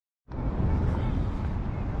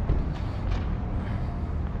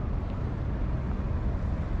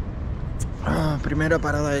Primera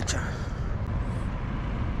parada hecha.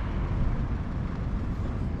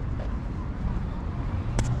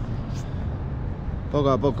 Poco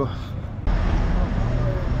a poco.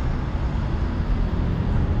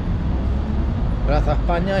 Plaza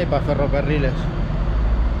España y para ferrocarriles.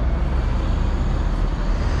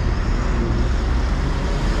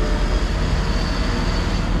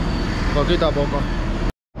 Poquito a poco.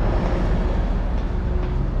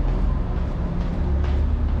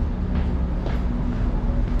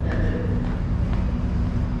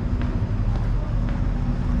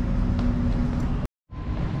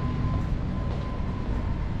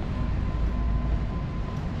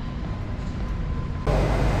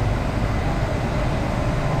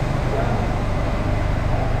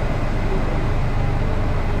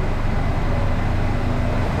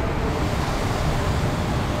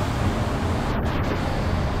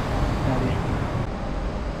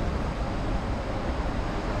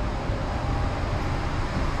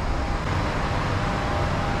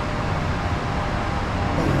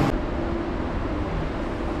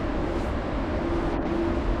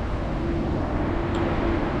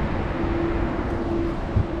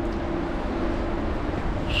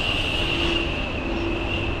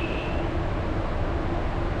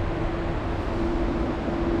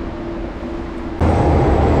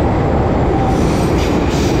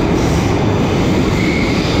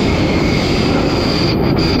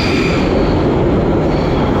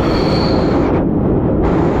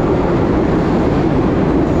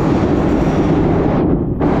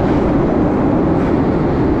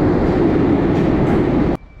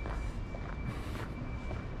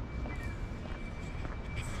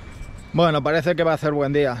 Bueno, parece que va a ser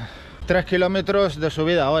buen día. 3 kilómetros de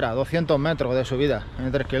subida ahora, 200 metros de subida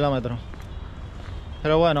en 3 kilómetros.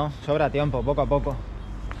 Pero bueno, sobra tiempo, poco a poco.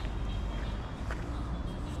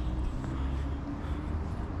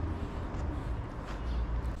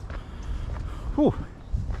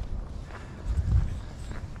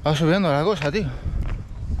 Va subiendo la cosa, tío.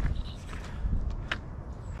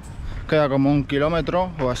 Queda como 1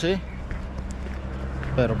 kilómetro o así.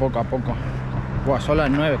 Pero poco a poco. Buah, son las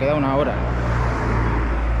 9, queda 1 hora.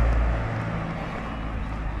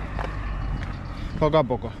 Poco a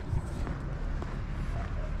poco.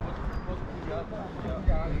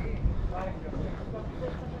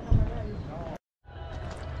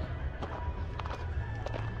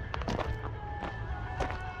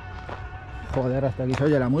 Joder, hasta aquí se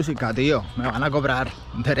oye la música, tío. Me van a cobrar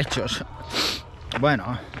derechos.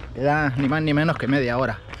 Bueno, queda ni más ni menos que media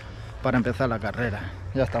hora para empezar la carrera.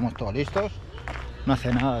 Ya estamos todos listos. No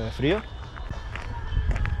hace nada de frío.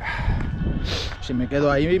 Si me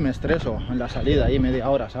quedo ahí me estreso en la salida, ahí media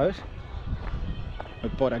hora, ¿sabes?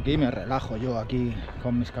 Por aquí me relajo yo aquí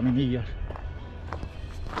con mis caminillos.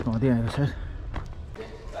 Como tiene que ser.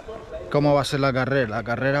 ¿Cómo va a ser la carrera? La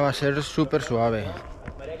carrera va a ser súper suave.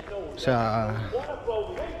 O sea,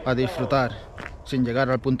 a disfrutar sin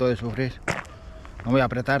llegar al punto de sufrir. No voy a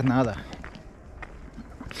apretar nada.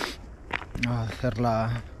 No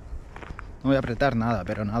voy a apretar nada,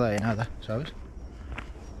 pero nada de nada, ¿sabes?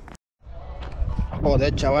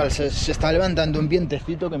 Joder, chaval, se está levantando un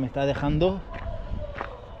vientecito que me está dejando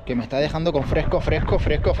con fresco.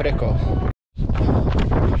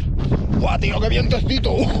 ¡Guau, tío, qué vientecito!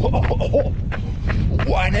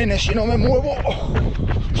 ¡Guau, nene, si no me muevo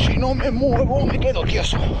me quedo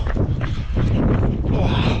tieso!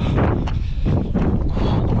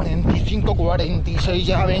 45, 46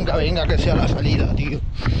 ya, venga, que sea la salida, tío.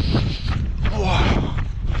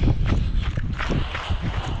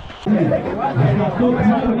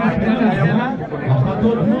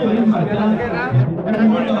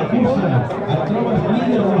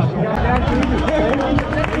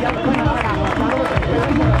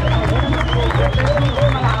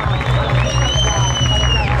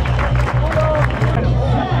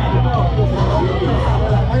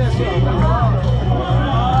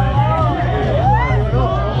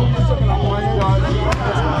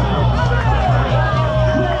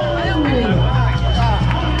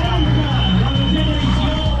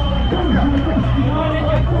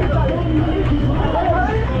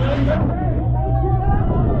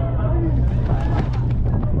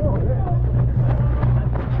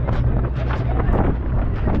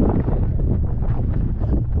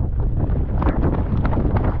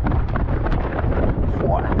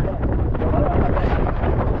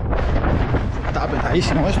 Está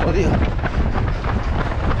petadísimo esto, tío.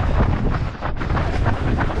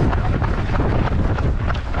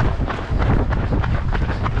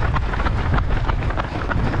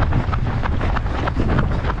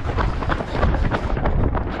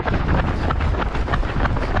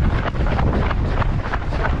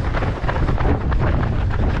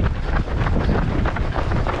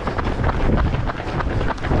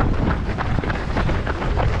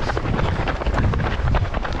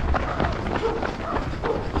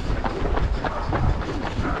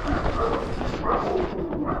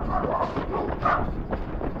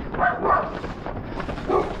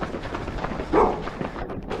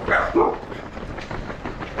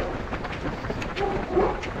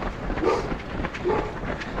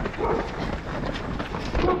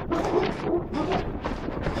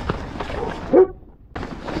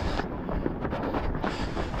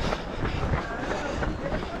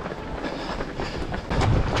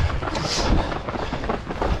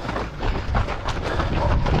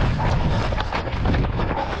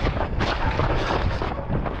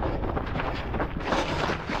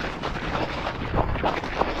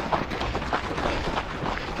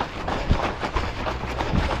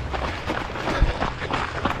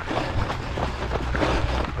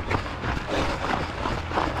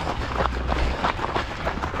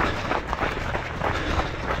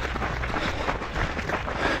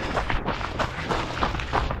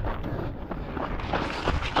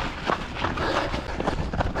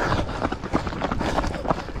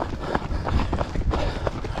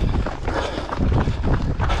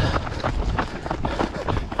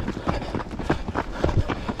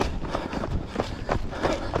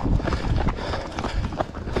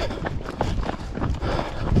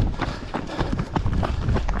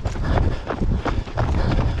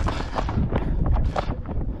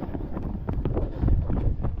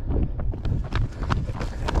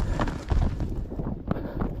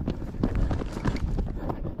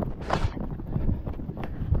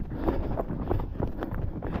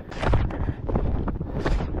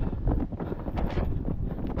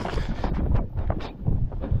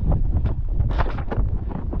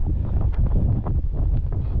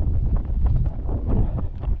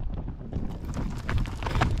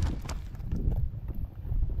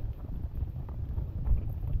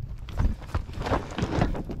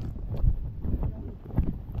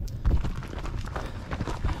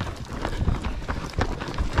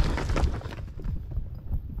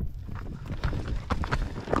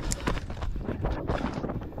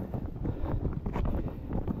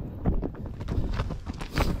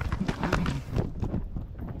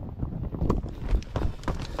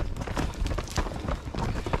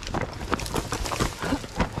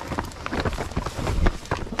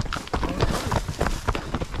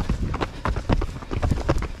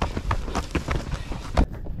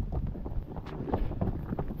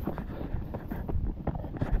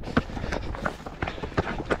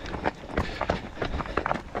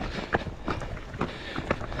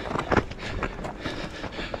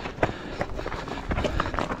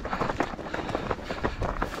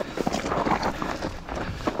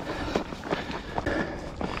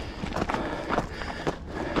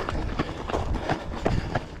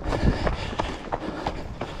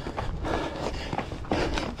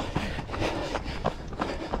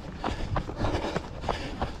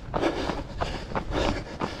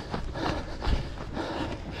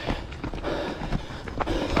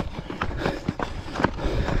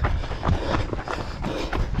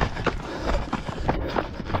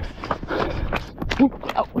 Au.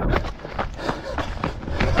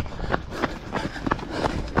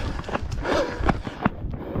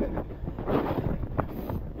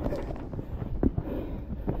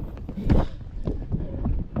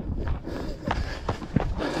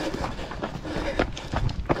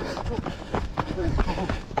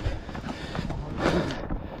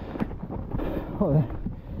 Joder.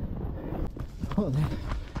 Joder.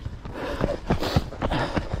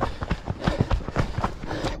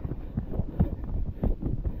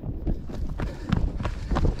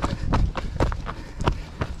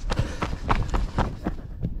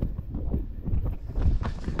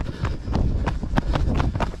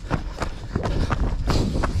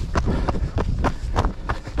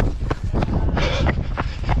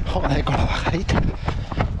 Joder, con la bajadita.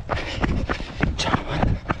 Chaval.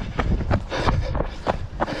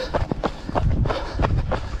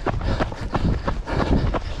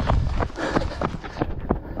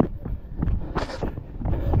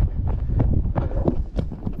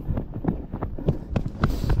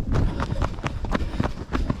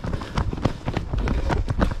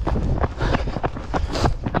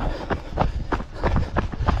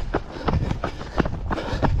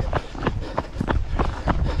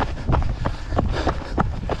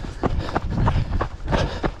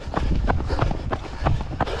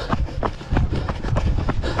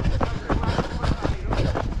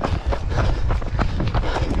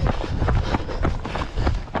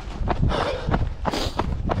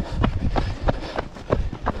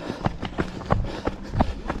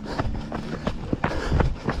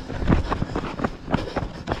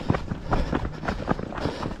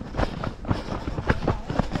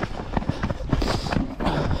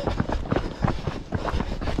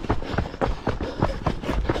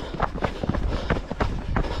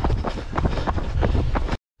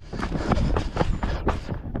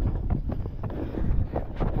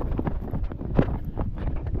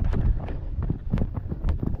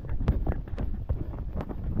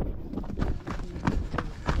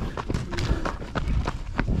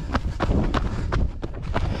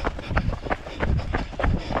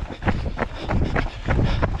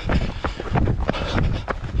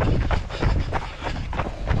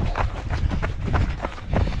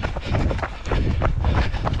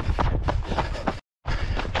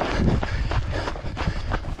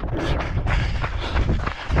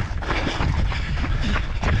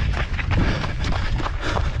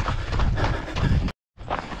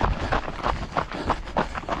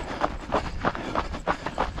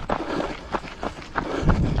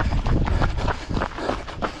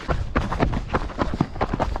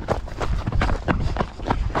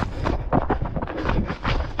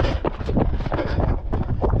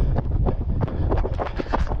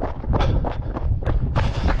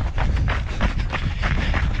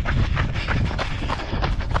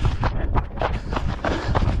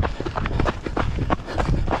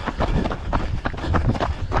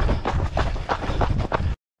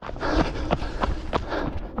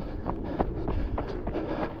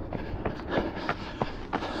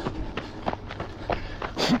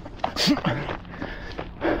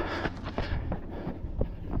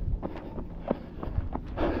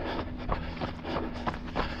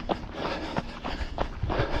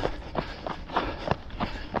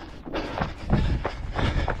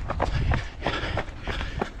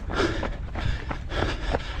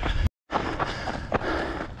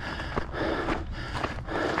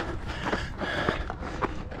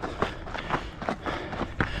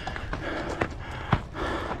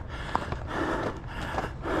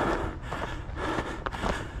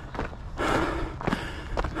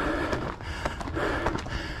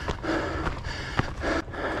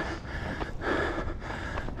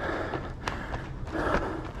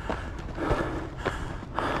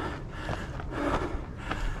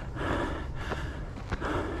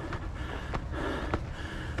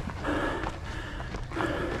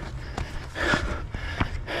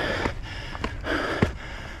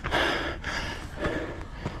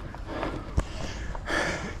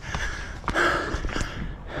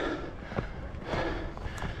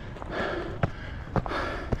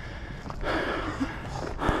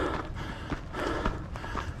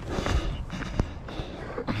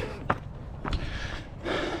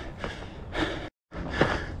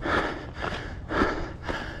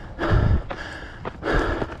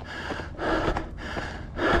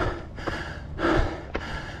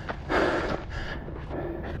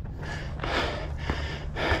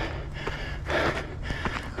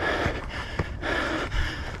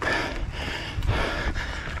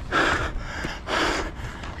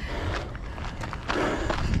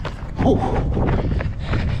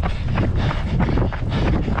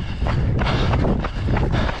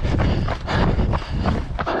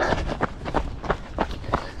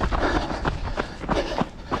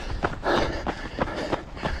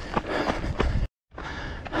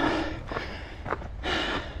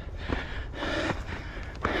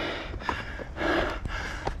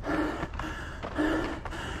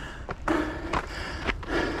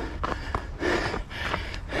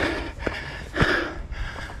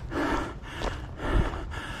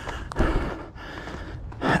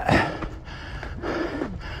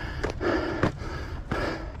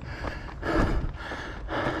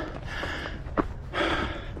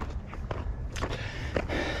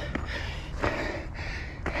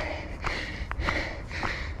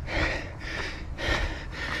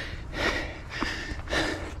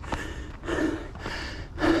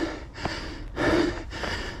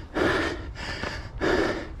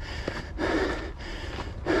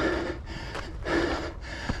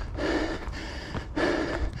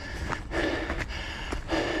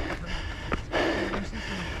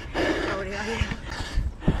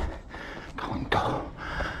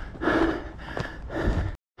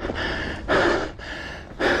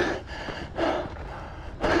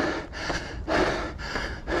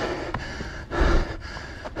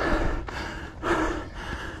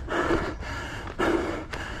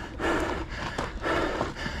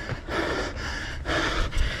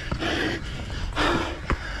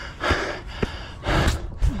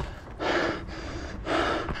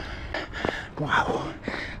 ¡Wow!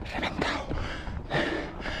 Reventado.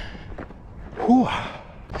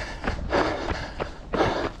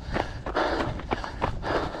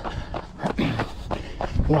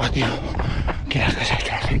 ¡Buah, tío! ¡Qué largas has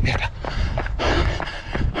hecho la limpieza!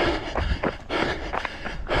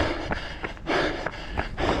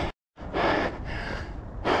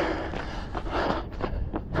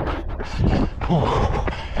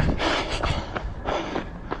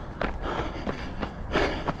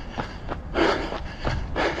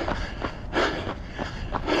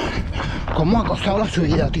 ¿Cómo ha costado la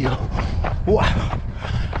subida, tío? ¡Buah!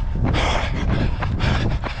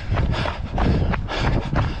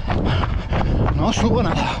 No subo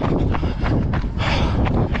nada.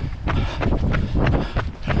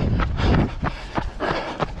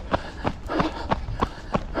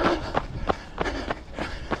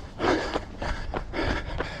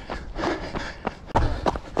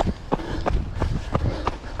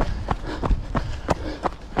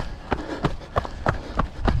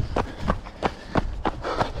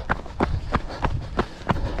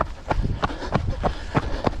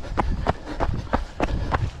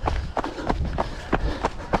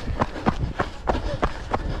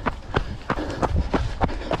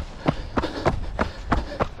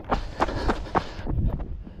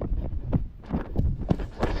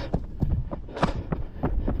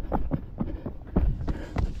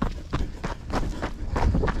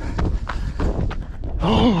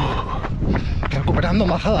 Recuperando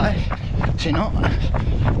bajada, si no...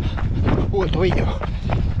 el tobillo.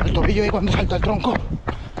 El tobillo, y cuando salta el tronco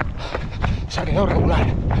se ha quedado regular.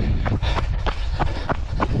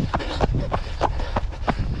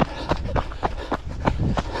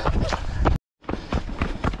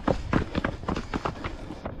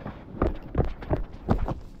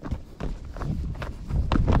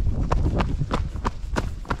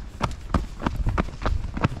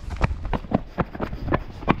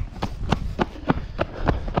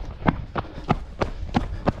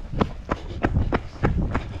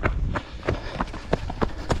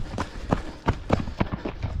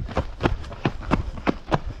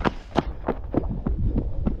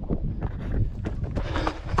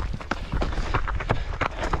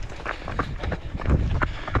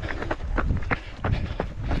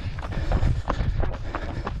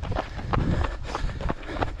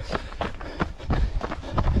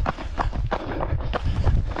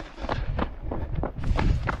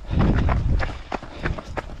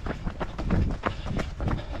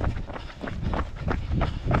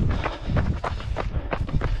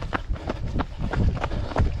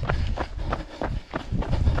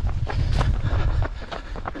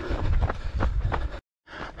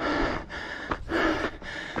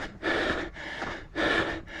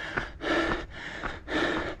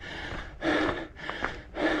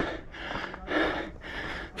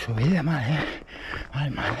 Subida mal,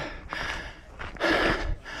 mal.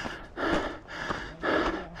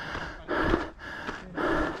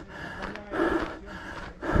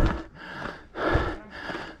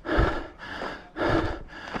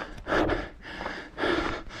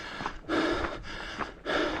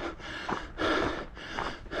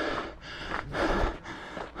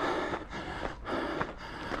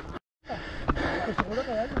 Seguro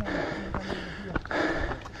que hay alguien.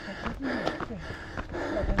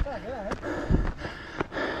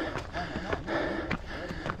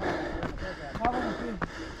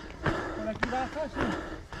 Por aquí baja, sí.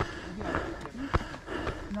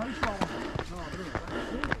 No aviso ahora.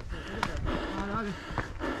 Vale.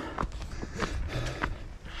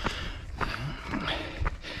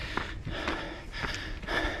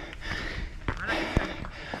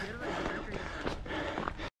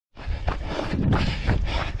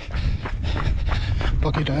 Un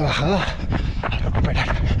poquito de bajada a recuperar.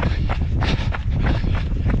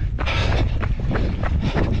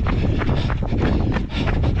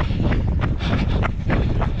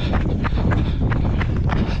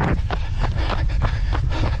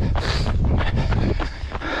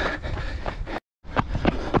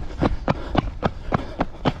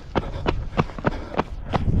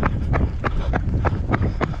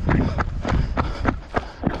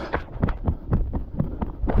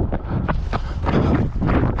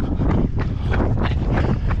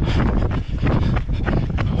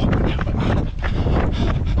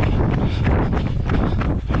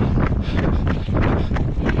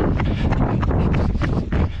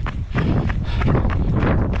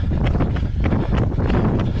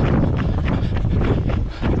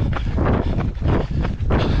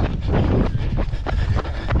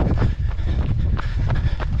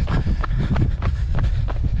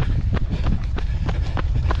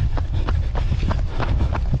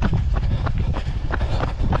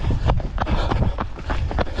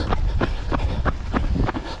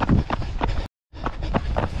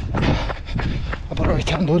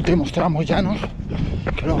 últimos tramos llanos,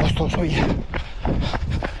 que luego esto subía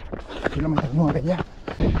kilómetro 9 ya,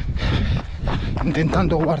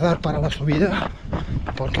 intentando guardar para la subida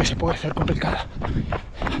porque se puede ser complicada.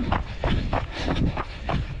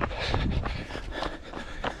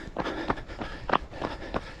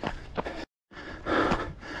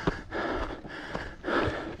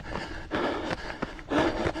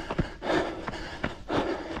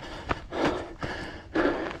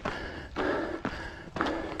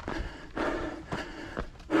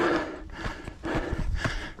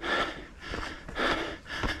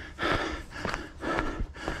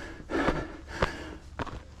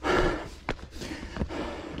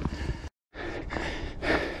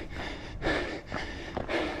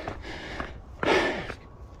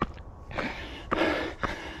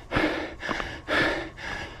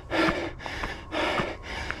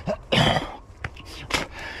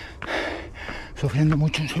 Sufriendo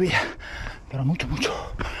mucho en subida, pero mucho.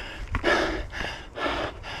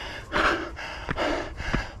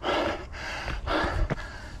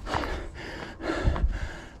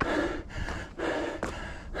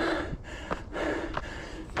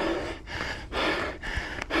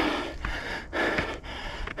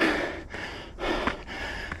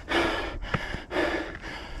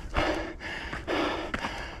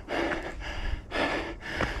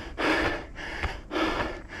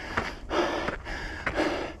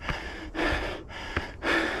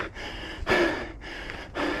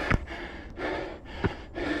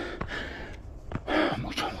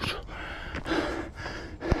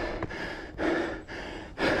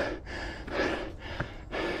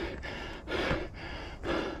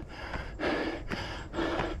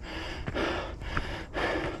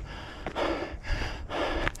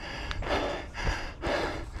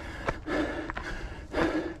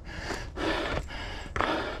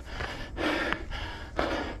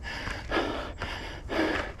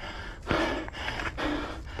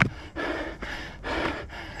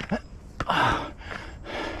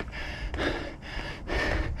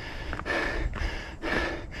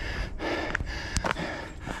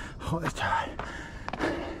 Joder, chaval.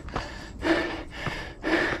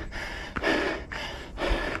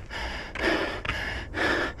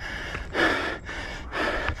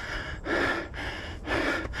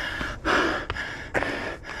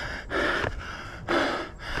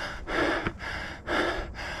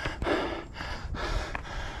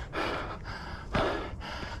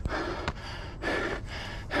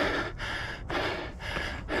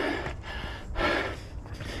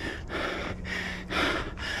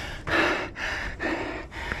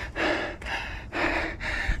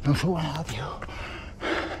 No subo nada, tío.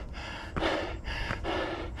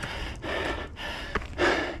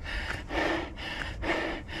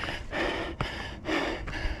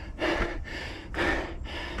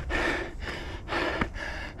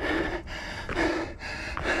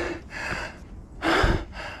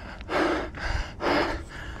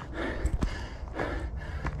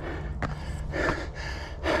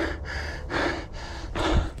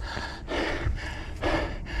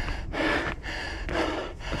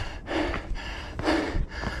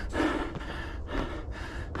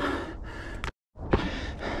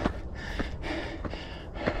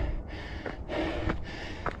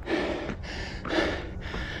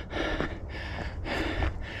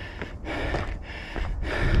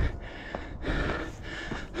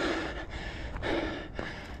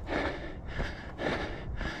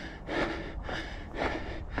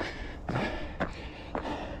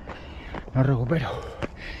 No recupero.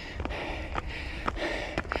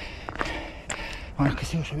 Bueno, es que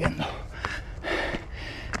sigo subiendo.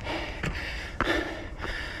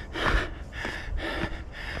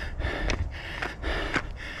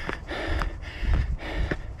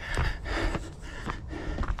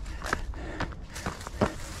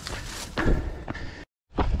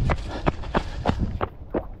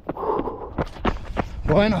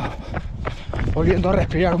 Bueno, volviendo a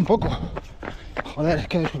respirar un poco. Joder, es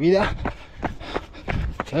que de subida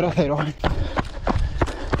 0-0.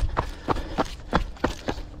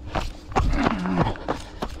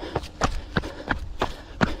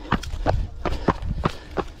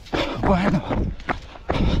 Bueno.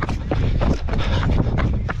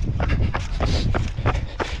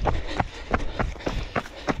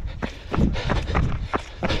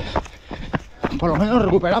 Por lo menos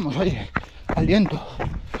recuperamos, oye, aliento.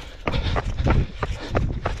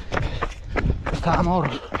 Estábamos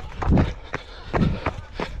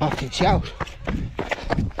asfixiados.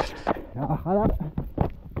 La bajada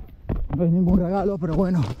no es ningún regalo, pero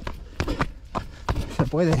bueno, se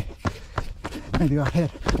puede medio hacer.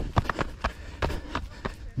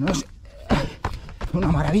 No es una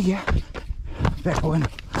maravilla, pero bueno.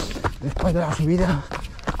 después de la subida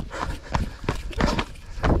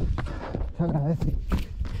se agradece.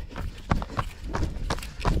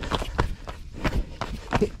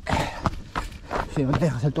 Si no te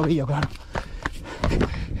dejas el tobillo, claro.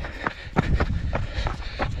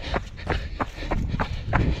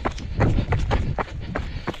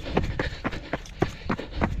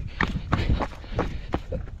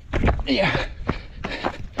 Yeah.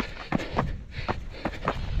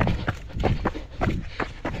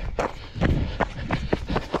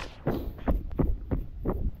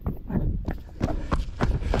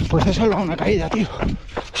 Pues he salvado una caída, tío.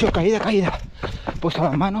 Ha sido caída. He puesto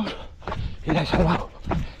las manos y la he salvado.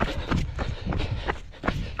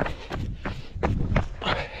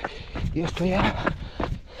 Y esto ya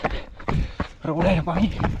regular para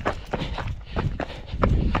mí.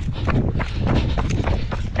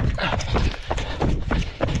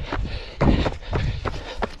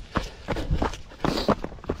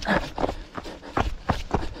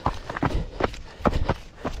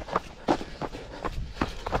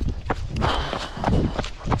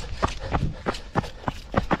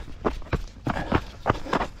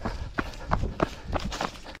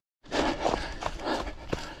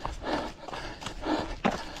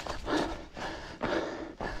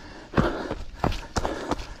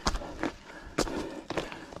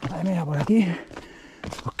 Mira, por aquí,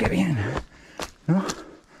 pues qué bien, ¿no?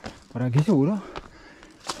 Por aquí seguro.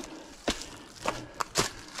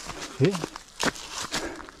 Sí.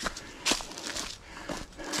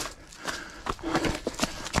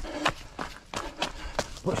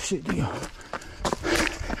 Pues sí, tío.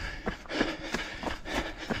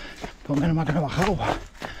 Pues menos mal que no baja agua.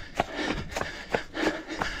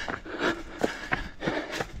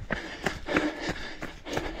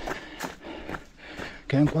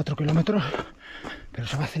 Quedan 4 kilómetros, pero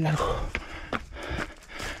se va a hacer largo.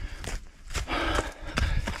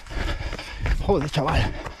 Joder,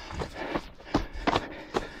 chaval.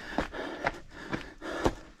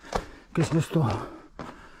 ¿Qué es esto?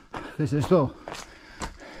 ¿Qué es esto?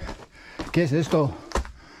 ¿Qué es esto?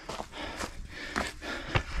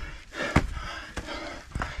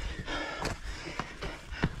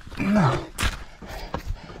 No.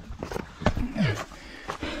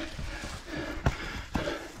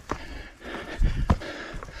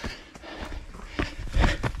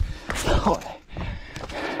 Joder.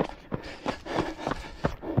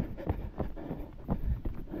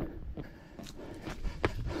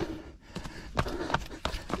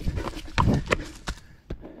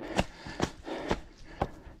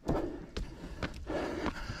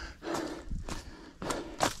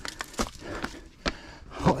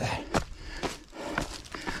 Joder.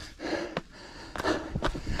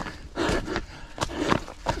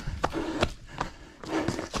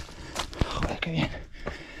 Joder, qué bien.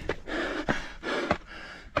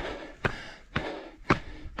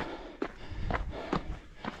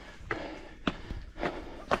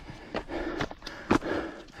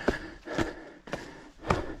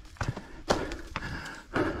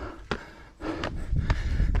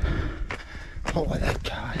 Joder,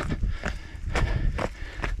 chaval.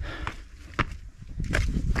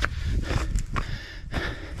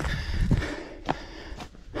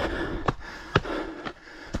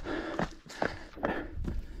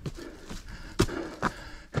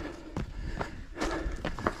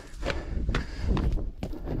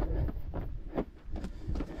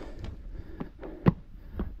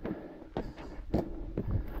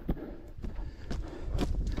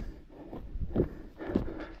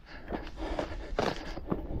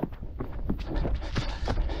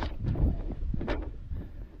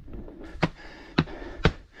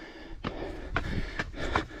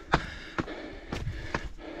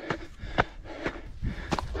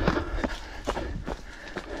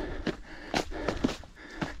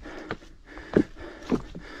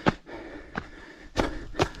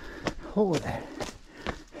 Joder.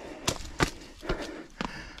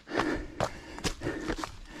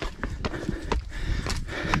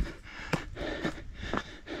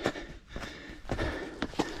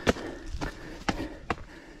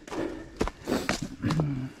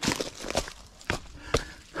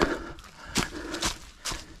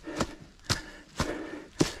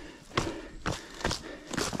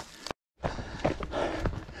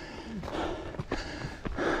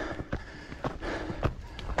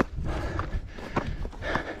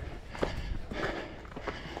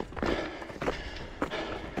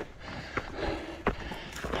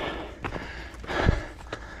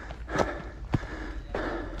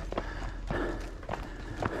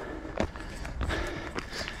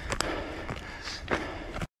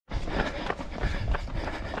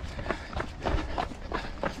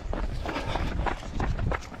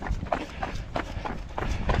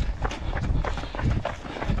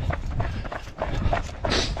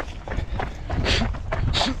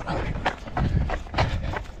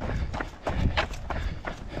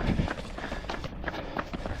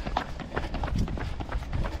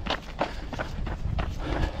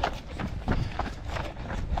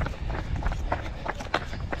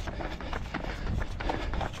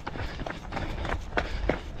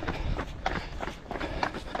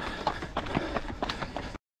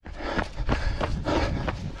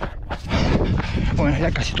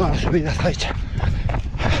 ya casi toda la subida está hecha.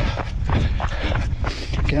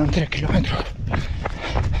 Quedan 3 kilómetros.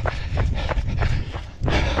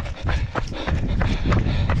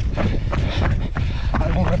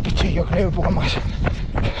 Algún repichillo creo, un poco más.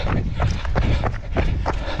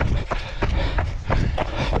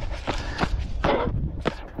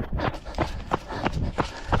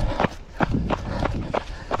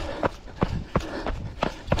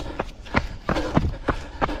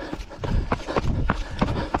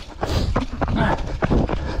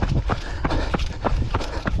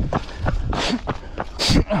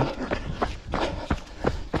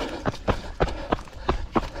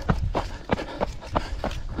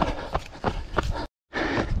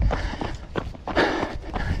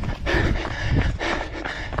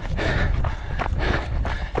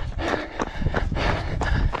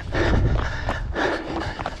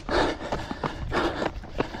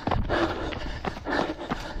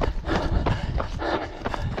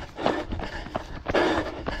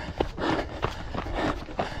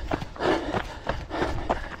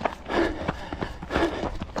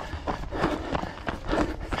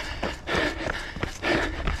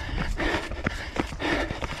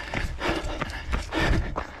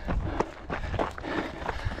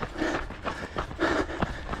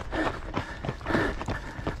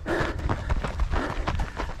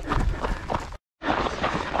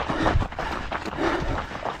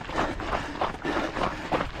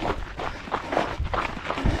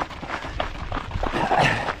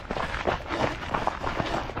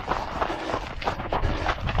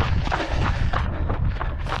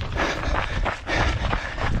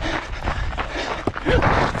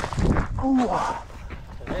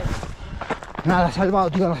 Nada, salvado,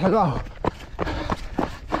 tío, lo he salvado.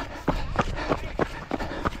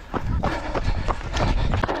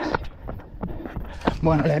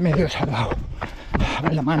 Bueno, le he medio salvado. A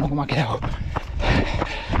ver la mano cómo ha quedado.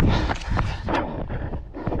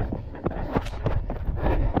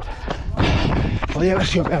 Podría haber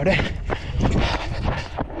sido peor, ¿eh?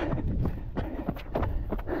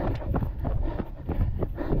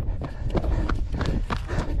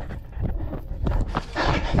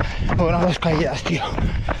 Bueno, 2 caídas, tío.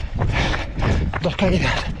 2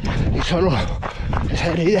 caídas. Y solo esa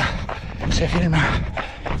herida se firma.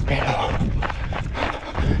 Pero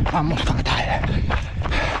vamos fatal.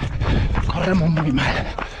 Corremos muy mal.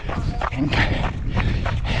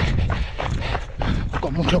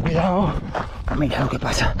 Con mucho cuidado. Mira lo que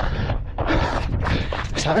pasa.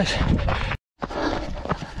 ¿Sabes?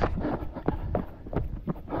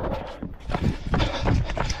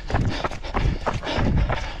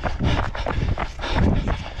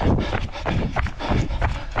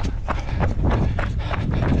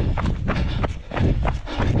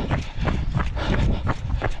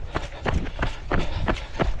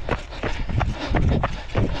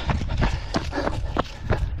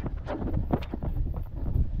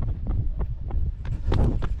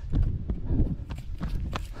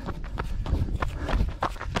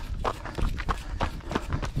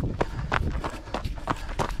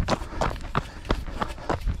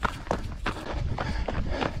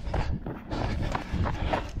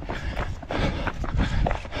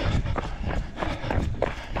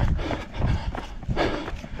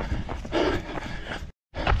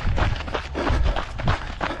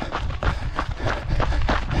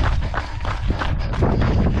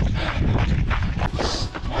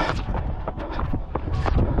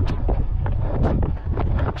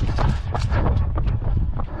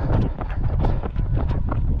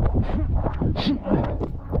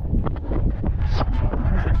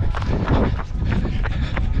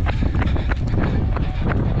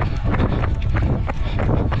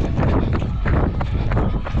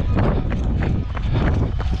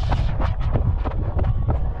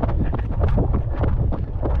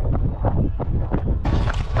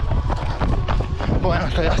 Bueno,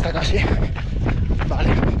 esto ya está casi.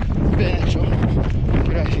 Vale, bien hecho.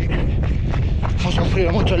 Quiero decir, hemos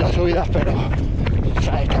sufrido mucho en las subidas, pero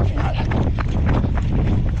se ha hecho al final.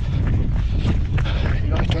 Y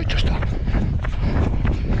lo hecho está.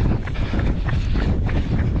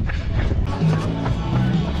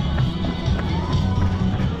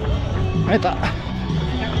 Meta.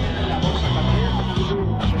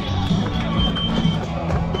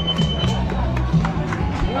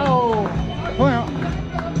 Bueno,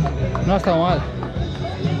 no ha estado mal.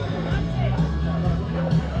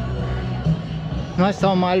 No ha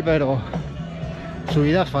estado mal, pero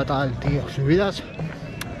subidas fatal, tío. Subidas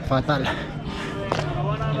fatal.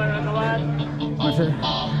 No sé.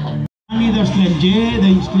 D'estranger,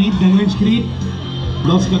 d'inscrit, de no inscrit,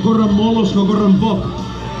 dels que corren molt o els que corren poc.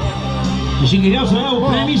 Així que ja ho sabeu,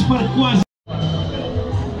 premis per quasi.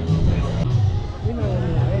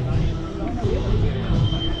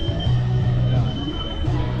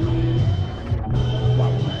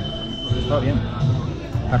 bien.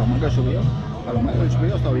 Para lo mal que subió,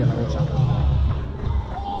 está bien la cosa.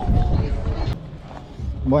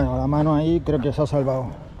 Bueno, la mano ahí creo que se ha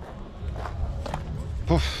salvado.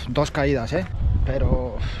 Uf, 2 caídas,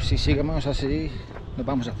 pero si seguimos así nos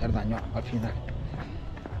vamos a hacer daño al final.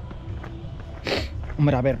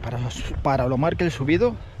 Hombre, a ver, para lo mal que he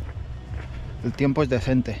subido, el tiempo es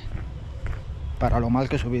decente. Para lo mal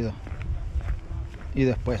que he subido. Y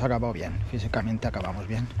después ha acabado bien, físicamente acabamos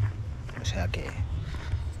bien. O sea que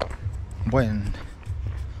buen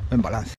balance.